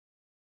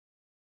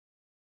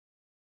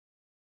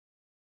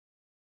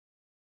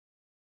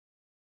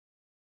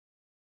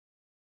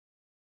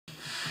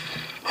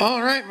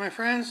All right, my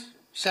friends,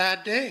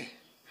 sad day.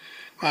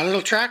 My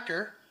little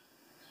tractor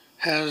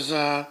has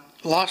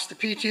lost the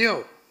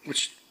PTO,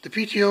 which the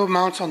PTO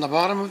mounts on the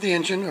bottom of the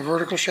engine, a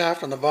vertical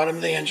shaft on the bottom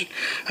of the engine,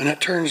 and it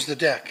turns the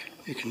deck.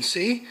 You can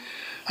see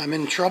I'm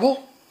in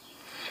trouble.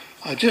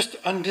 I just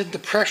undid the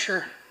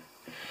pressure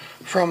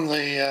from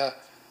the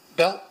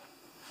belt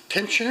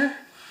tensioner,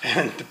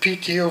 and the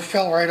PTO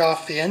fell right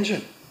off the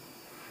engine,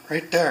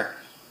 right there.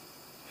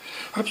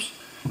 Oops,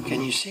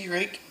 can you see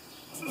right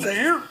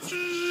there?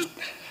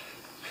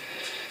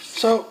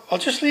 So I'll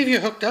just leave you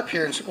hooked up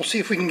here and we'll see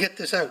if we can get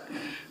this out.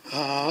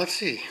 Let's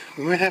see,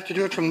 we might have to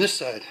do it from this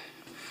side.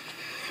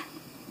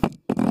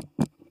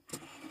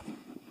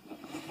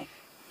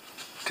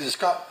 Because it's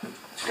got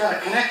a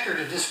connector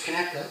to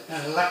disconnect it,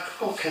 an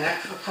electrical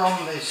connector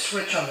from the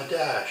switch on the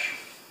dash.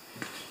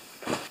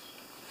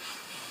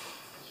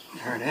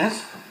 There it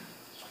is.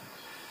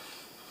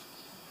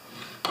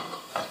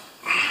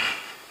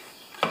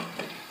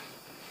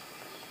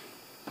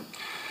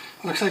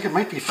 Looks like it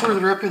might be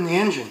further up in the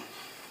engine.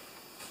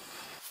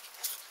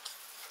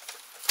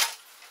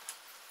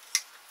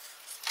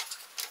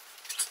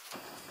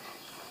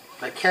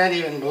 I can't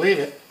even believe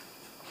it.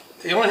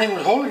 The only thing that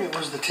was holding it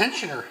was the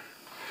tensioner.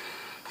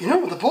 You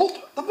know, the bolt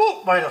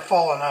might have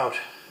fallen out.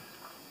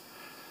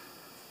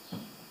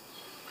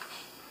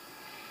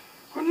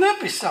 Wouldn't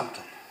that be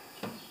something?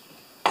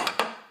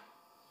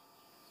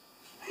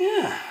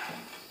 Yeah.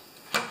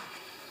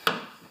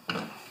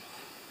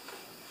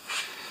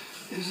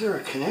 Is there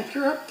a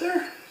connector up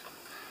there?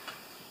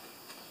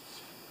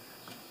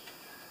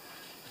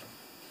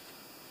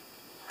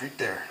 Right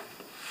there.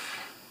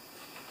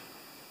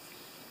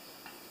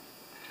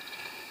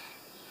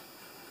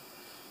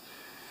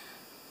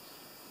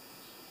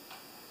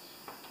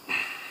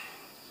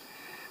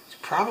 It's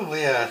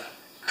probably a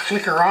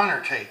clicker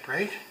honor tape,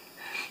 right?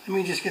 Let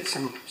me just get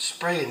some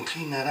spray and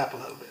clean that up a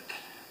little bit.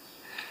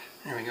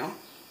 There we go.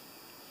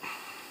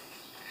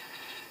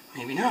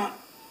 Maybe not.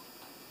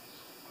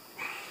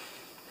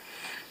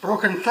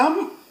 Broken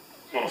thumb?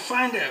 We'll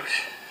find out.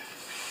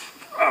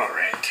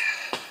 Alright.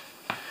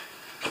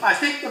 I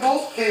think the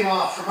bolt came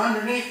off from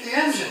underneath the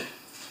engine.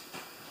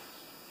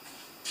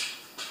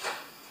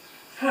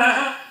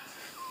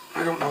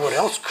 I don't know what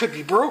else could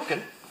be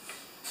broken.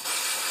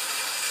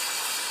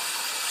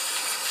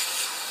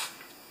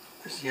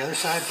 Is the other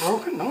side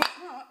broken? No, it's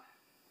not.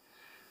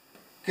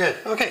 Good.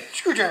 Okay,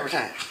 screwdriver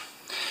time.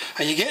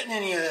 Are you getting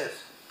any of this?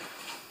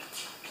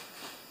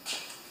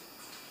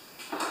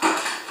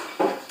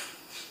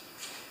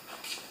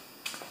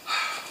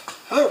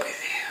 Okay,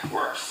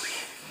 where are we?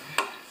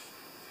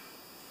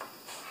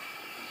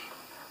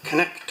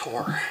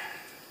 Connector.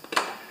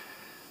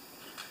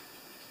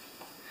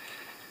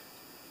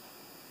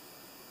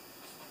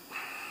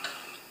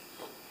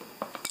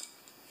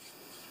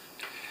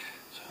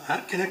 So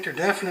that connector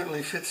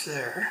definitely fits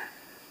there.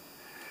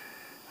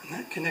 And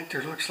that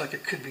connector looks like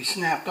it could be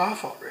snapped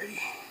off already.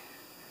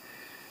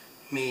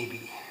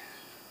 Maybe.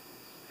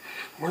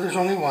 Or there's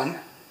only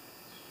one.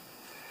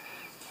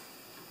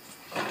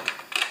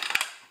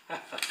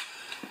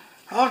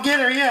 I'll get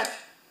her yet.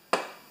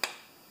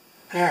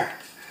 There.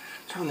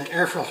 It's on the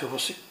air filter. We'll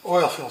see.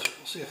 Oil filter.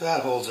 We'll see if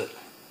that holds it.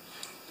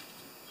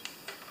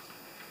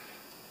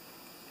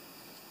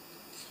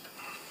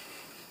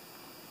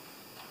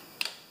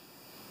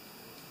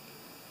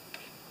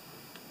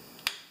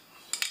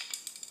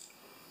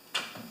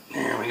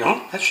 There we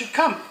go. That should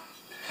come.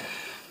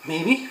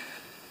 Maybe.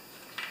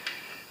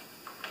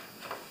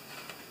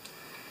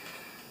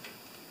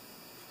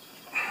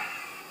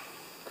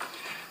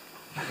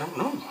 I don't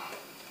know.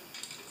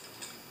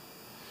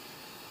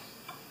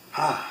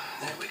 Ah,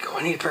 there we go.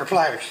 I need a pair of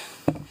pliers.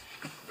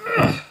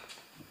 Ugh.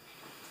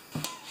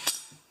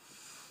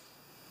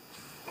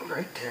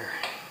 Right there.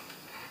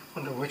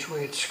 Wonder which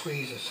way it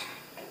squeezes.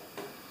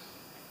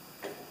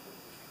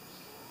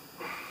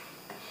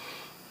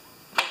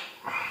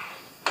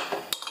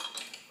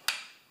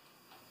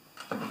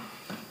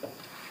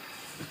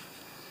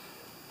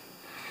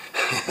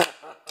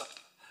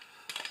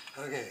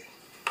 Okay.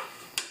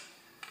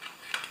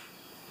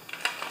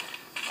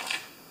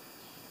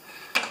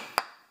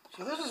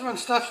 So this is when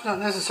stuff's not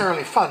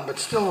necessarily fun, but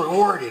still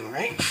rewarding,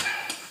 right?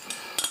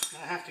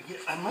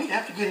 I might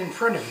have to get in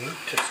front of you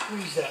to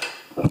squeeze that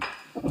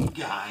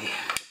guy.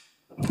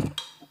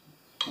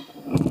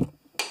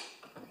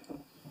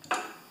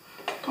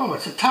 Oh,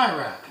 it's a tie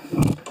wrap.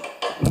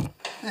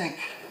 I think.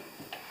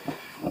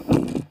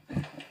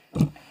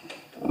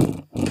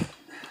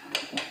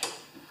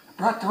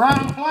 Brought the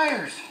wrong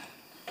pliers.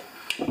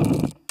 There you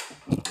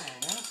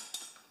go.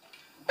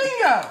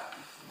 Bingo!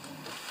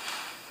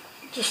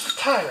 Just a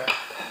tie wrap.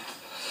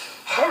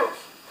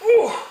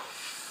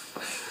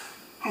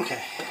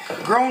 Okay,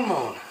 grown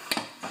mode.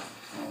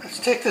 Let's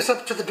take this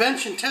up to the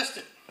bench and test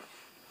it.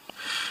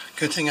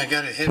 Good thing I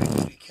got a heavy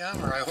duty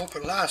camera. I hope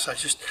it lasts. I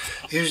just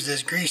used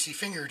this greasy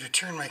finger to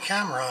turn my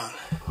camera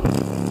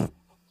on.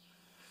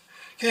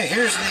 Okay,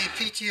 here's the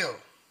PTO.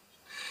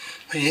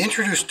 You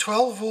introduce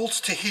 12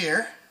 volts to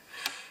here,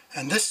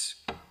 and this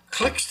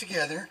clicks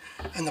together,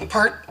 and the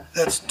part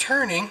that's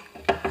turning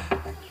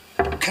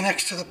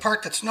connects to the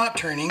part that's not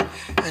turning,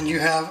 and you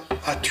have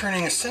a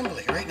turning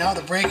assembly. Right now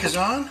the brake is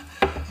on.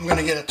 I'm going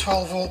to get a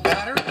 12-volt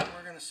battery, and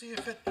we're going to see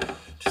if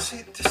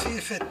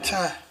it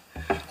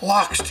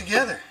locks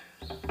together.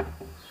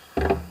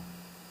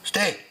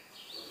 Stay.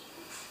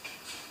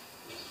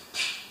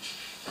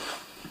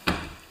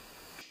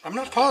 I'm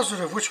not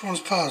positive which one's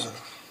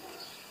positive.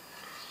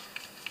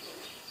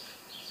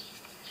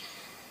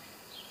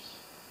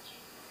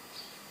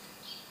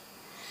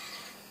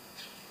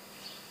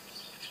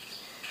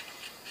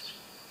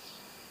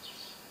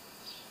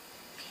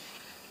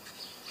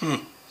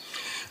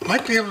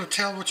 Might be able to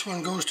tell which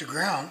one goes to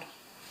ground,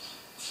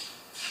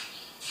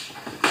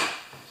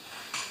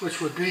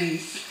 which would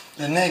be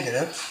the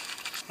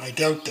negative. I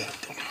doubt that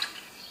though.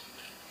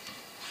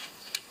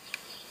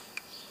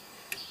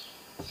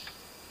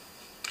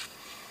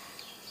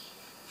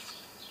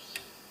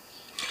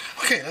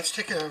 Okay, let's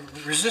take a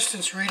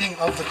resistance reading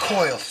of the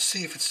coil to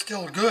see if it's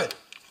still good.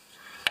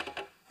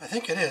 I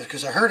think it is,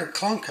 because I heard it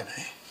clunking,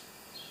 eh?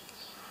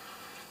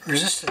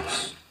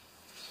 Resistance.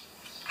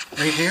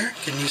 Right here,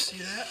 can you see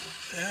that?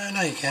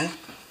 Now you can.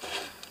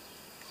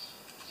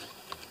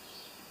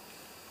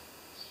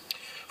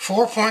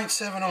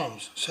 4.7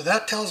 ohms. So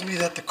that tells me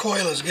that the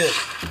coil is good.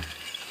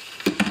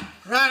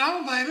 Right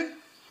on, baby.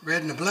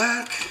 Red and the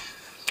black.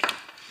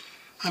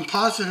 I'm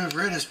positive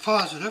red is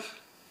positive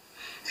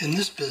in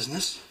this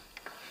business.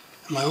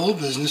 In my old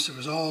business, it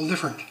was all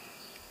different.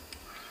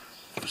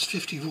 It was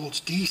 50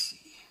 volts DC.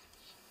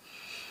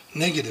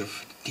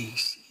 Negative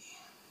DC.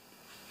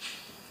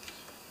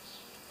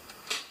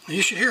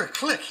 You should hear a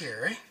click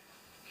here, eh?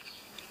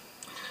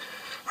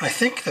 I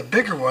think the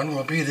bigger one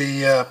will be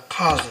the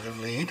positive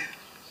lead.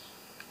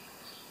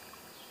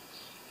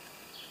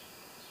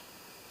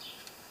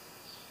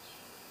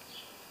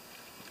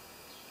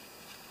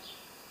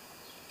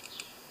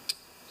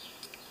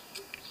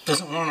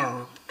 Doesn't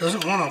want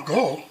to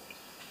go.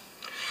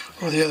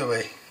 Or the other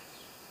way.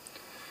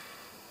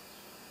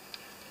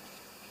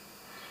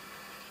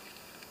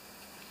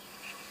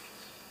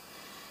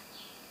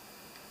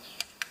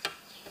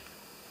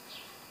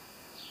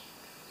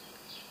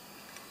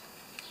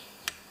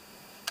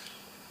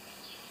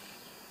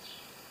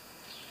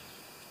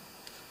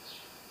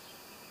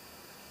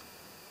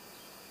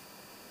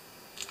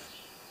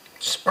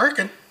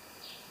 Sparking.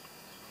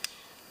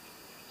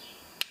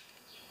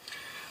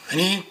 I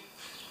need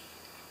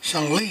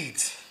some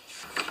leads.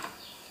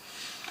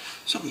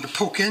 Something to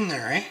poke in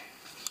there, eh?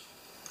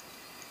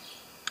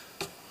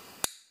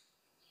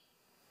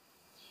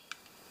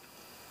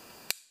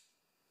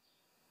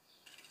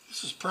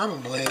 This is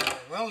probably a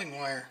welding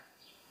wire.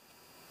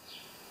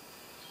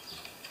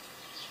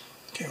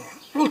 Okay,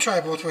 we'll try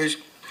both ways.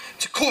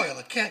 It's a coil,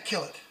 it can't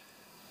kill it.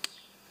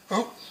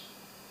 Oh.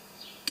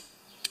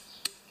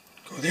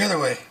 Go the other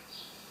way.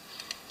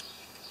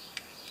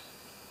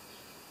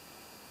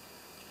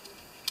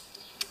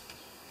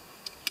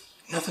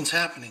 Nothing's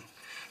happening.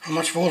 How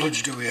much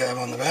voltage do we have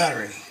on the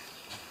battery?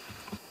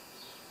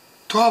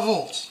 12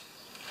 volts.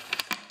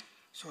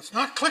 So it's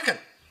not clicking.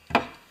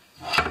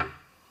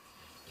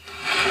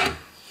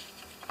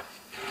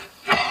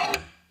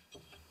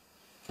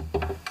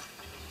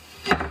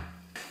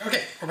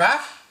 Okay, we're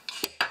back.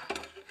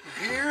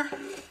 We're here.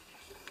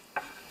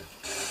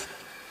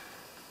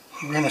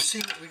 We're going to see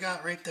what we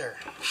got right there.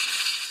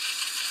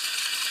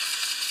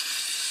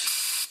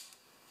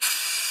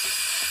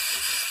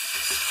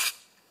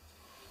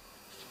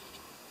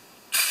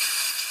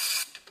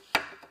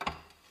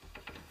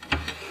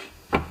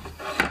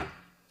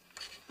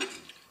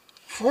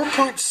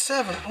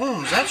 .7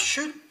 ohms. That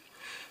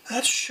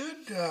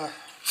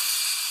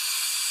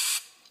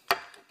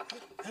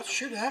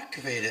should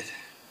activate it.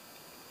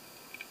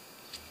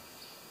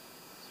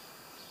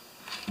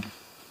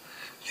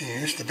 Okay,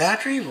 here's the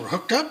battery. We're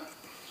hooked up.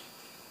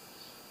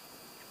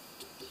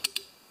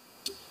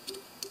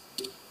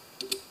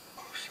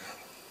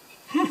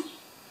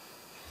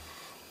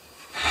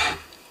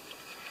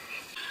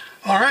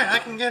 Alright, I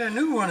can get a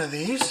new one of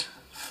these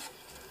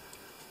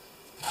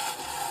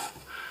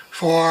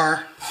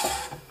for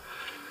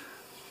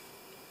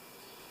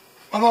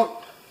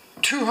about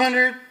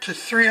 $200 to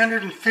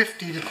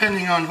 $350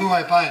 depending on who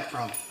I buy it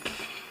from.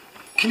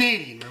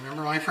 Canadian,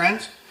 remember my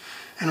friends?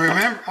 And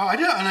remember, oh I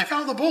did, and I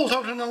found the bolt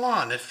out in the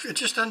lawn. It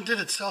just undid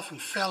itself and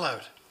fell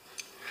out.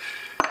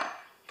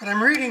 But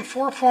I'm reading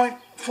 4.5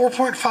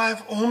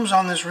 ohms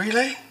on this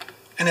relay,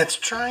 and it's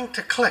trying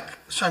to click.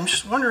 So I'm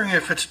just wondering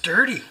if it's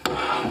dirty.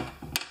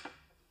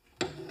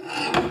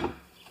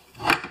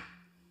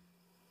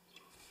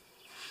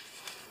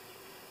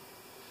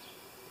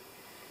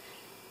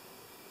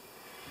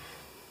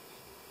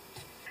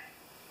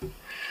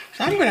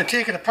 So I'm going to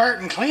take it apart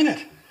and clean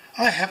it.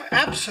 I have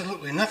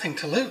absolutely nothing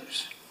to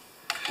lose.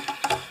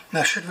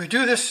 Now, should we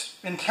do this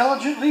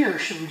intelligently or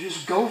should we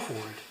just go for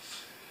it?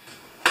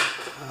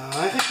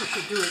 I think we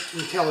should do it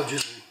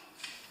intelligently.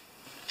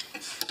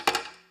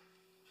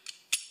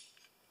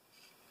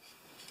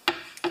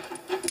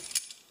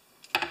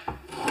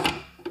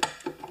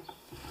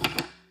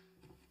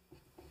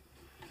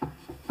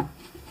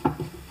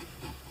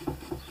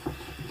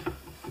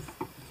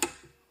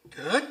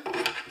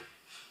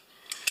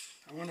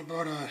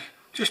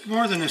 just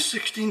more than a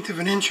 1/16 of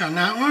an inch on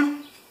that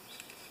one.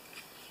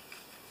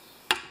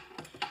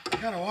 I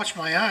gotta watch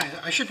my eyes.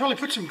 I should probably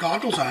put some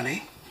goggles on,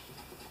 eh?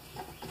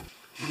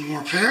 One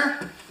more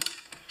pair.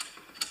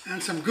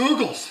 And some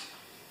googles.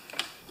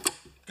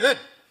 Good.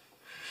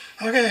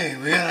 Okay,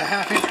 we got a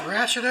 1/2 inch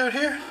ratchet out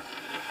here.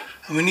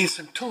 And we need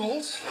some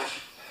tools.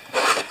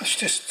 Let's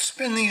just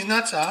spin these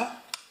nuts off.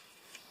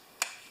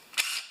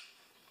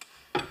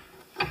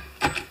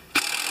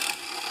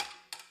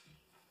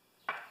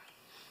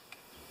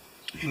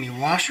 Any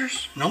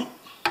washers? Nope.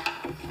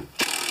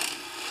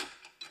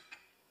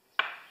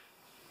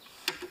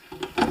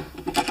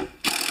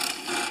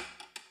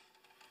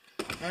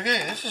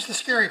 Okay, this is the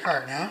scary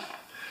part now.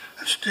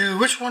 Let's do,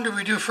 which one do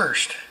we do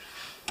first?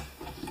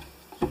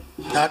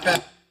 Not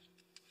bad.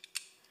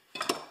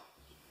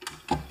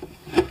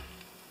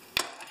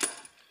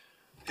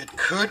 It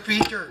could be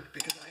dirt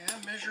because I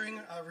am measuring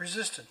a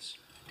resistance,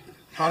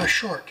 not a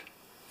short.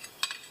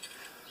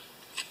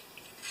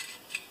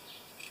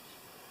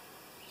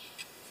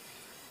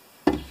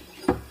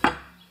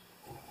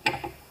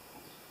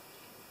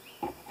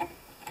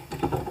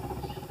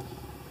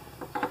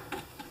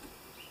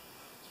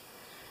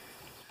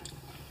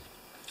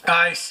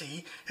 I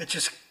see. It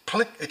just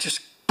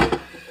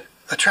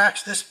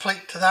attracts this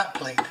plate to that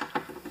plate.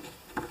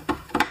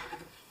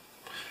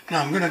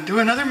 Now I'm going to do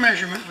another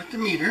measurement with the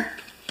meter.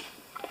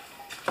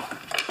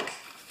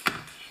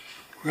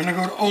 We're going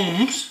to go to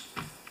ohms.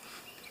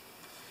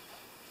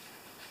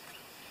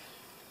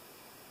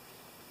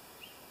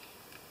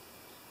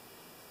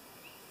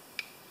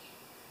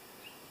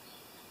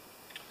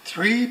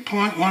 .1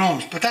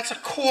 ohms, but that's a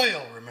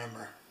coil,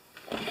 remember.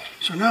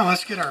 So now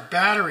let's get our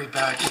battery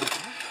back in there.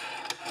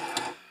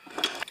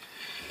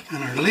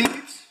 And our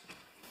leads.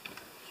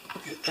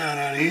 Get that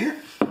out of here.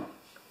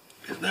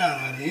 Get that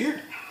out of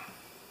here.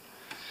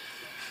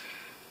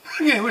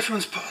 Okay, which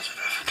one's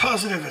positive?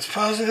 Positive, it's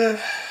positive.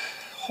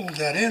 Hold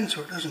that in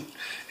so it doesn't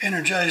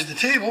energize the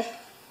table.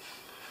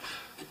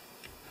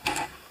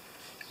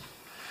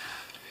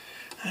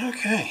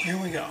 Okay, here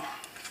we go.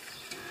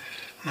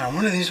 Now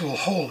one of these will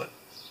hold it.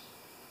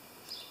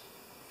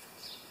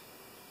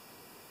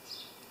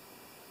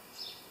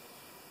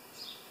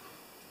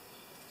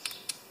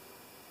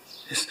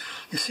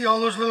 You see all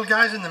those little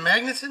guys in the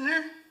magnets in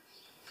there?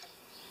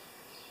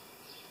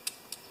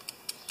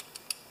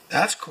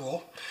 That's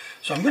cool.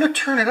 So I'm going to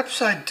turn it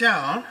upside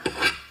down.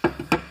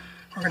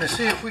 We're going to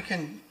see if we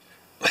can,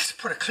 let's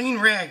put a clean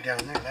rag down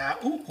there now.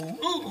 Ooh, ooh,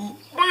 ooh, ooh.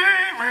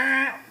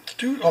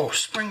 Dude, oh,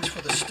 springs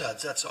for the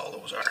studs, that's all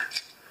those are.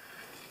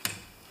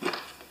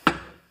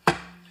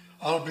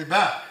 I'll be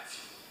back.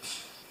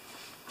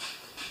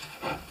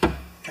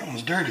 That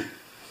one's dirty.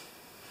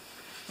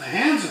 My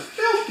hands are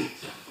filthy.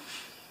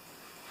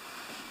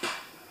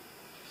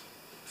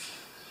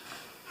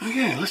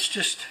 Okay, let's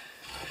just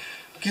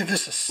give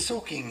this a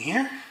soaking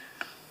here.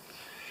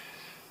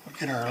 We'll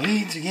get our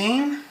leads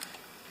again.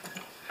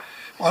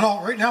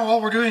 Well, right now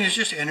all we're doing is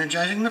just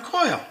energizing the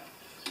coil.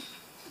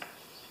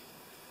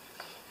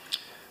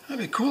 That'd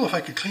be cool if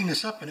I could clean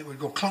this up and it would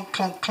go clunk,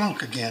 clunk,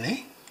 clunk again,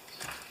 eh?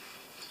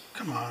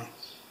 Come on.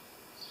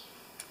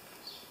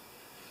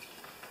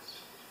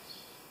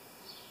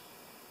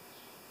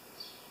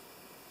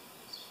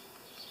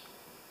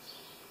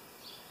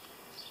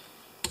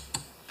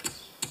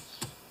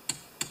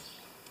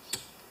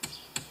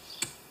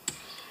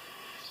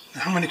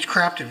 How much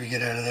crap did we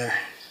get out of there?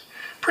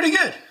 Pretty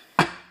good.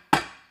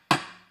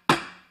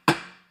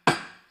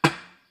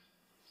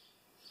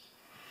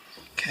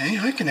 Okay,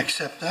 I can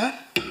accept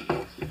that.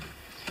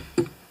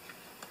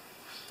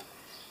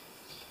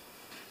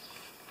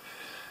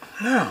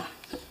 Now,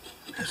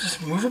 is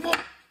this movable?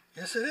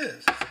 Yes, it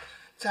is.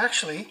 It's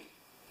actually,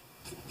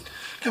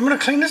 I'm going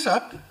to clean this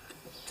up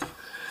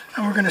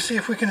and we're going to see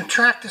if we can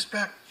attract this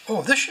back.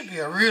 Oh, this should be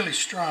a really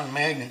strong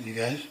magnet, you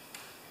guys.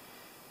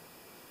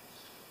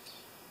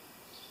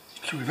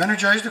 So we've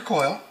energized the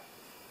coil.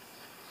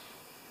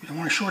 You don't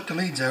want to short the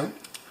leads out.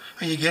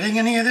 Are you getting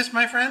any of this,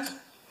 my friends?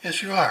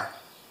 Yes, you are.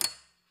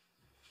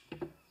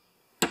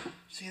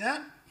 See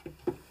that?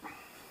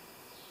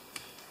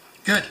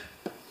 Good.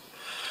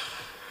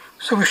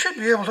 So we should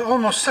be able to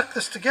almost suck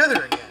this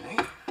together again,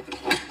 eh?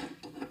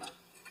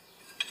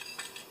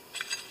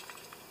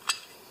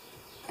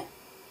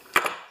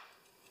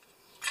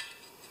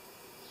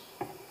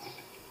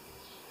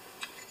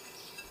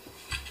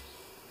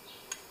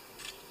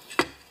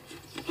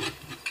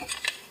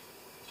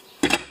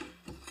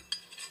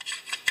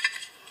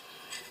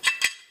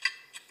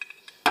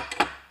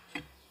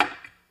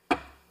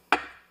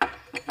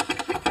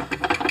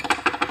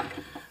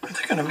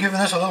 I'm giving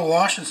this a little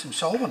wash and some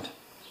solvent.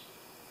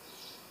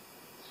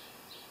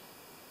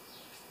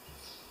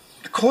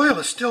 The coil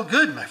is still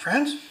good, my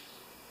friends.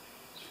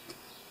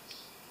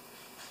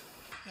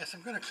 Yes,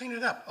 I'm going to clean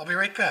it up. I'll be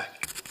right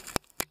back.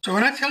 So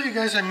when I tell you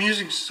guys I'm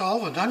using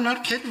solvent, I'm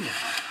not kidding you.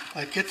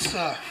 Like it's,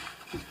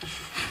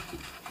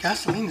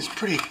 gasoline is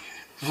pretty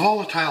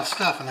volatile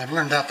stuff, and I've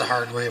learned that the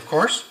hard way, of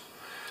course,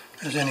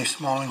 as any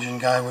small engine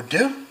guy would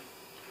do.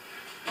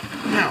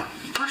 Now,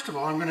 first first of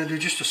all, I'm going to do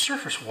just a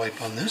surface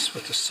wipe on this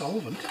with the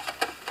solvent.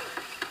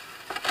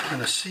 I'm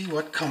going to see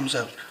what comes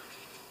out.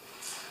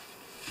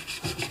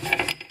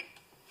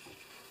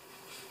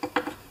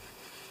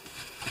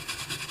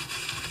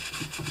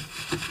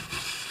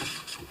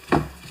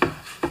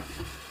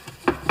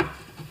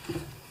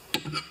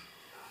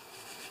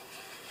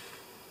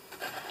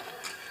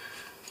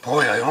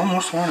 Boy, I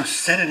almost want to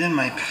set it in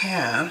my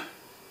pan.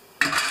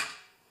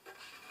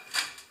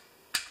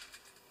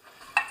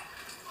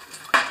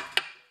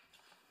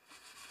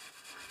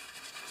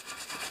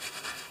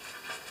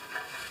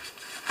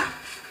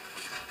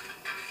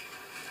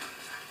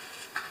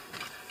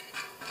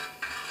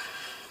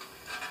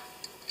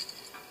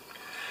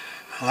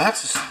 Well,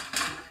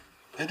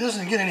 it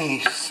doesn't get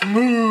any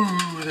smoother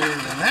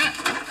than that.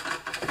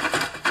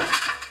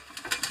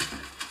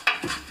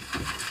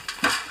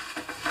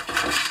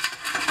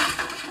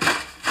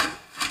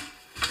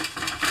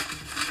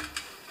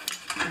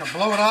 I'm going to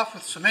blow it off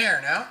with some air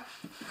now.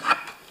 And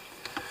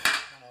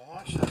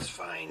watch, that's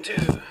fine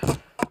too.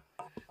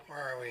 Where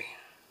are we?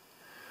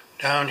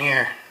 Down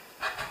here.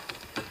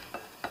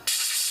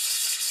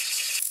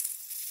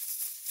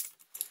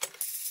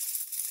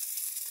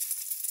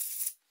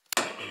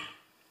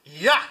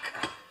 Yuck!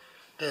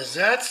 Does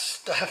that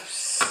stuff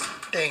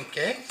stink,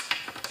 eh?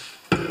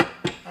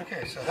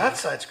 Okay, so that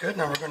side's good.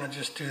 Now we're going to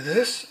just do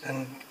this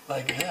and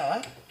like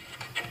that.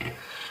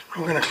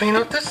 We're going to clean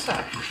out this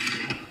side.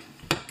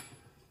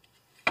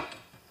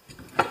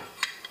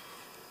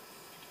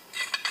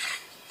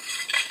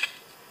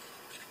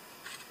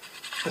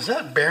 Is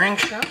that bearing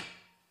shut?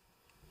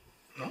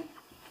 No?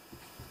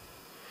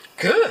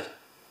 Good!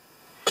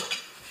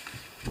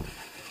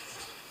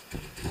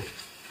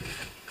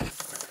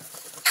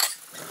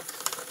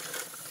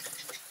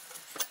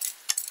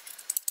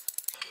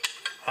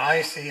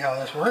 I see how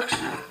this works.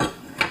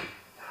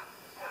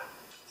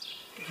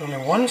 There's only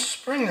one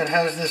spring that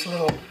has this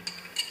little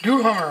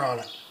do-hummer on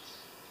it.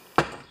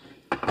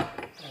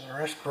 And the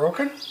rest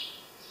broken.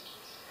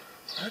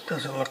 That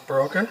doesn't look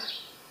broken.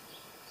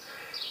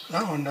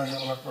 That one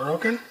doesn't look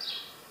broken.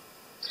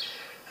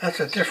 That's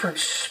a different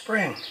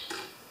spring.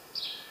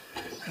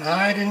 And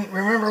I didn't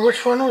remember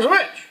which one was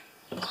which.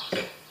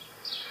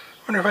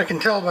 Wonder if I can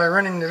tell by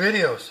running the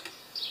videos.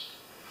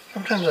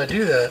 Sometimes I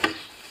do that.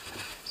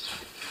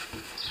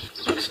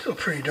 It's still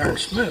pretty darn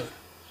smooth.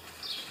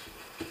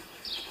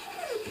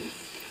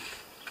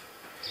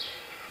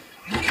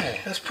 Okay,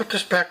 let's put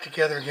this back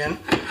together again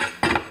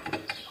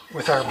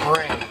with our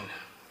brain.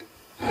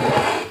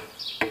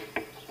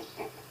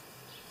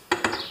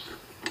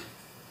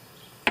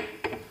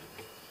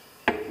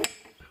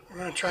 We're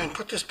going to try and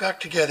put this back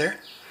together,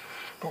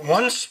 but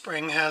one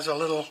spring has a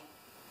little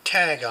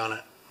tag on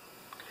it.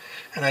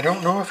 And I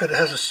don't know if it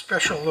has a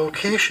special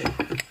location.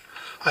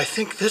 I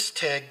think this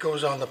tag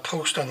goes on the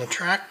post on the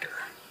tractor.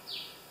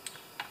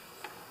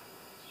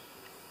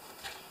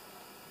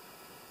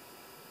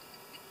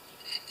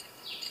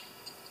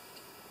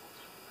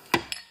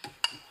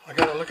 I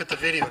gotta look at the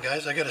video,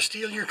 guys. I gotta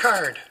steal your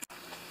card.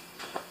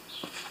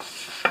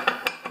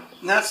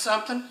 And that's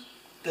something.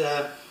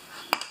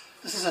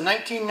 This is a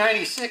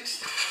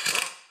 1996,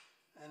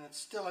 and it's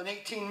still an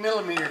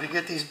 18mm to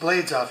get these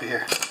blades off of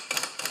here.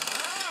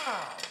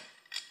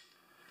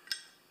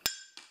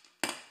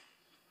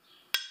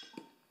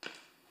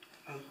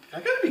 I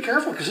gotta be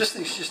careful because this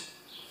thing's just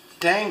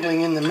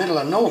dangling in the middle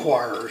of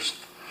nowheres.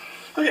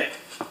 Okay,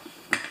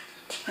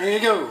 there you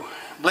go.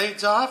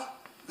 Blades off.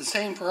 The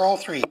same for all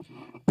three.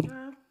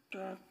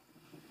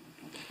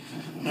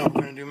 Now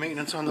we're going to do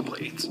maintenance on the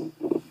blades.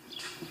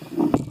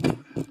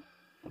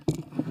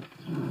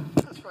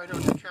 That's why I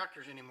don't do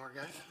tractors anymore,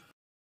 guys.